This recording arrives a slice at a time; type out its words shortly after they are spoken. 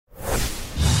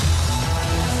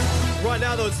Right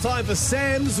now, though, it's time for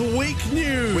Sam's Week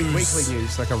News. Weekly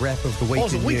news, like a wrap of the week. Oh,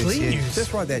 is it weekly news?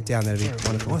 Just write that down. That'd be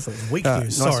wonderful. I thought it was week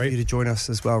news. Nice Sorry. of you to join us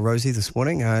as well, Rosie, this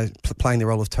morning, playing the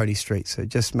role of Tony Street. So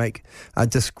just make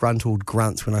disgruntled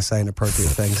grunts when I say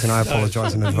inappropriate things, and I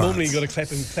apologise in advance. Normally, you've got to clap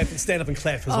and stand up and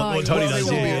clap. Is what Tony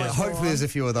does. Hopefully, there's a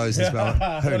few of those as well.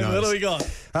 Who knows? What do we got?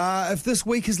 If this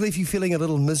week has left you feeling a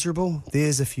little miserable,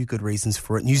 there's a few good reasons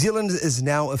for it. New Zealand is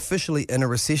now officially in a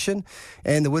recession,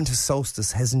 and the winter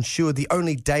solstice has ensured the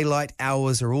only daylight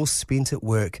hours are all spent at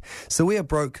work. So we are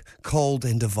broke, cold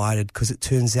and divided because it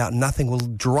turns out nothing will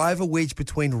drive a wedge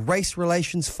between race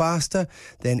relations faster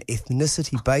than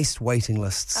ethnicity-based waiting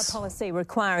lists. A policy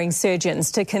requiring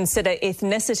surgeons to consider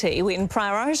ethnicity when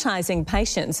prioritising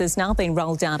patients has now been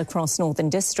rolled out across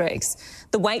northern districts.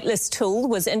 The waitlist tool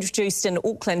was introduced in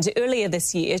Auckland earlier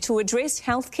this year to address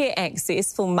healthcare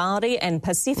access for Māori and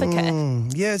Pacifica.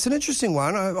 Yeah, it's an interesting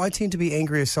one. I tend to be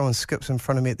angry if someone skips in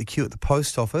front of me at the queue at the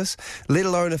post office, let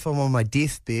alone if I'm on my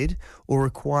deathbed or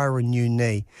require a new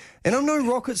knee. And I'm no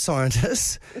rocket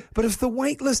scientist, but if the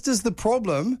wait list is the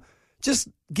problem, just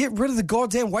get rid of the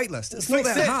goddamn wait list. It's not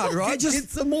that hard, right? Get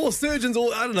some more surgeons,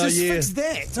 or I don't know. Just fix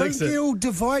that. Don't get all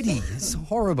dividey. It's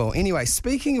horrible. Anyway,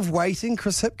 speaking of waiting,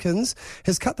 Chris Hipkins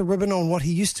has cut the ribbon on what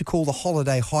he used to call the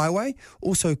Holiday Highway,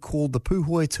 also called the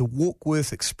Puhoi to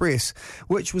Warkworth Express,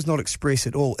 which was not express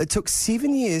at all. It took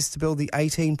 7 years to build the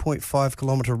 18.5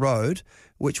 kilometre road,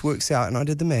 which works out, and I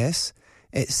did the maths,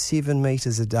 at 7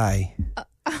 metres a day.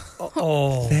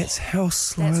 That's how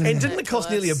slow. And didn't it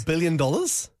cost nearly $1 billion?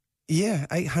 Yeah,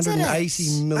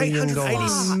 $880 million.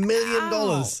 $880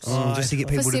 million. Just to get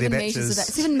people to their batches.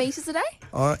 7 metres a day?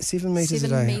 7 metres a 7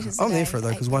 day. metres a I'm there day. for it, though,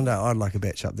 because one day I'd like a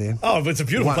batch up there. Oh, but it's a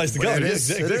beautiful place to go. It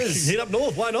is. Head up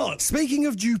north, why not? Speaking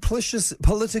of duplicitous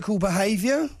political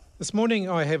behaviour... This morning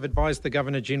I have advised the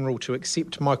Governor-General to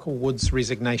accept Michael Wood's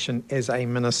resignation as a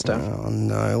minister. Oh,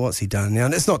 no, what's he done now?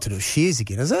 And it's not to do with shares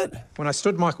again, is it? When I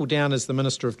stood Michael down as the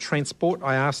Minister of Transport,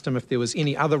 I asked him if there was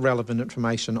any other relevant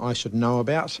information I should know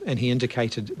about, and he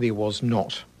indicated there was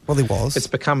not. Well, there was. It's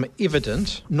become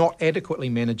evident not adequately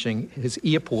managing his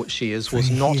airport shares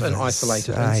was not an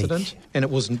isolated incident, and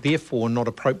it was therefore not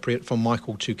appropriate for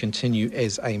Michael to continue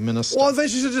as a minister. Well, they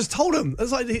should have just told him.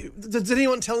 It's like, did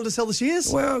anyone tell him to sell the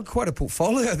shares? Well, quite a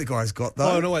portfolio the guy's got,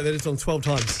 though. Oh, no, wait, they did it on 12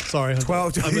 times. Sorry.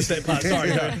 12 times. I missed that part.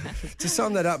 Sorry. To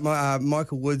sum that up,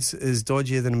 Michael Woods is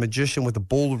dodgier than a magician with a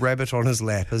bald rabbit on his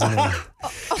lap, isn't he?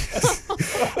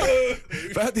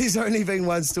 But there's only been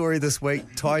one story this week,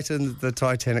 Titan, the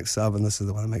Titanic sub, and this is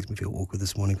the one that makes me feel awkward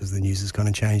this morning because the news has kind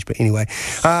of changed. But anyway,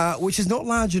 which is not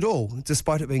large at all,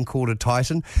 despite it being called a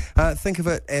Titan. Think of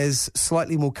it as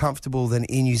slightly more comfortable than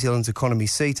Air New Zealand's economy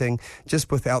seating,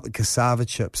 just without the cassava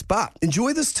chips. But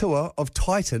enjoy this tour of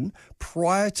Titan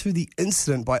prior to the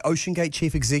incident by OceanGate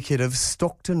Chief Executive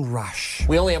Stockton Rush.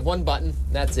 We only have one button,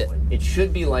 that's it. It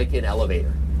should be like an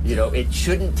elevator. You know, it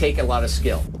shouldn't take a lot of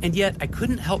skill. And yet, I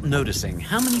couldn't help noticing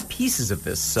how many pieces of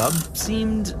this sub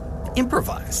seemed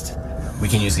improvised. We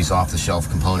can use these off-the-shelf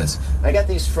components. I got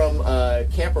these from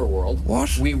Camper World.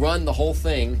 What? We run the whole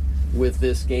thing with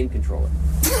this game controller.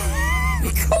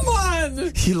 Come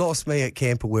on! He lost me at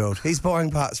Camper World. He's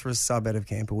buying parts for his sub out of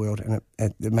Camper World, and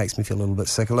it makes me feel a little bit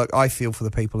sick. Look, I feel for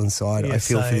the people inside. Yeah, I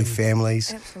feel for their same.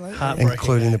 families,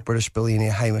 including the British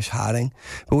billionaire Hamish Harding.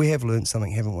 But we have learned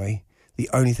something, haven't we? The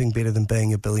only thing better than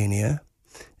being a billionaire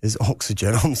is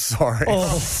oxygen. I'm sorry.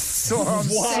 Oh,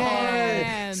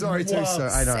 Sorry too, so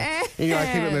I know. Anyway,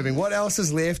 keep it moving. What else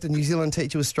is left? A New Zealand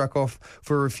teacher was struck off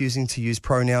for refusing to use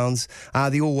pronouns.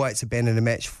 The All Whites abandoned a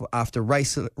match after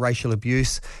racial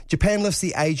abuse. Japan lifts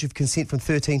the age of consent from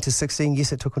 13 to 16.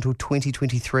 Yes, it took until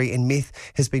 2023, and meth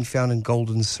has been found in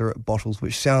golden syrup bottles,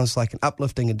 which sounds like an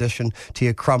uplifting addition to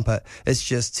your crumpet. It's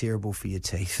just terrible for your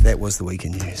teeth. That was the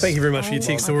weekend news. Thank you very much for your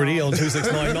text already on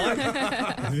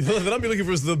 2699. The number you're looking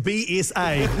for is the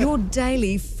BSA. Your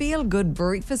daily feel-good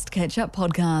breakfast catch-up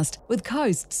podcast with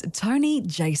hosts Tony,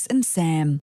 Jace and Sam.